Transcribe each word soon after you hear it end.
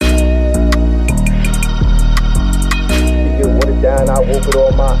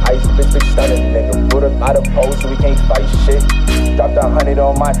lot of pros, so we can't fight shit. Dropped 100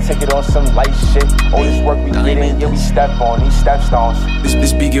 on my ticket on some light shit. All this work we get in, yeah, we step on these step stones.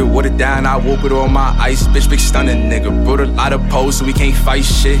 This beat get watered down, I woke with all my ice. Bitch, big stunning nigga. Brought a lot of pros, so we can't fight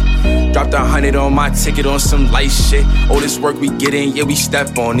shit. Dropped 100 on my ticket on some light shit. All this work we get in, yeah, we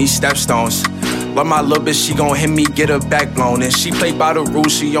step on these step stones. Love my little bitch, she gon' hit me, get her back blown. And she play by the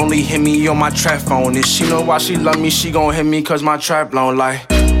rules, she only hit me on my trap phone. And she know why she love me, she gon' hit me cause my trap blown like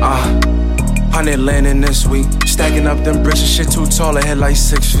 100 landing this week. Stacking up them bricks and shit too tall, I hit like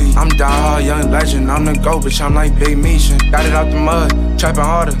 6 feet. I'm die hard, young legend, I'm the GOAT, bitch, I'm like Big Meech. Got it out the mud, trapping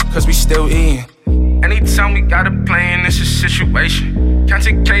harder, cause we still eating. Anytime we got a plan, it's a situation.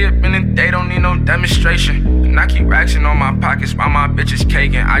 Counting K up in the day, don't need no demonstration. And I keep racking on my pockets while my bitch is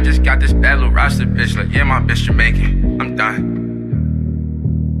caking. I just got this bad little roster bitch, like yeah, my bitch Jamaican. I'm done.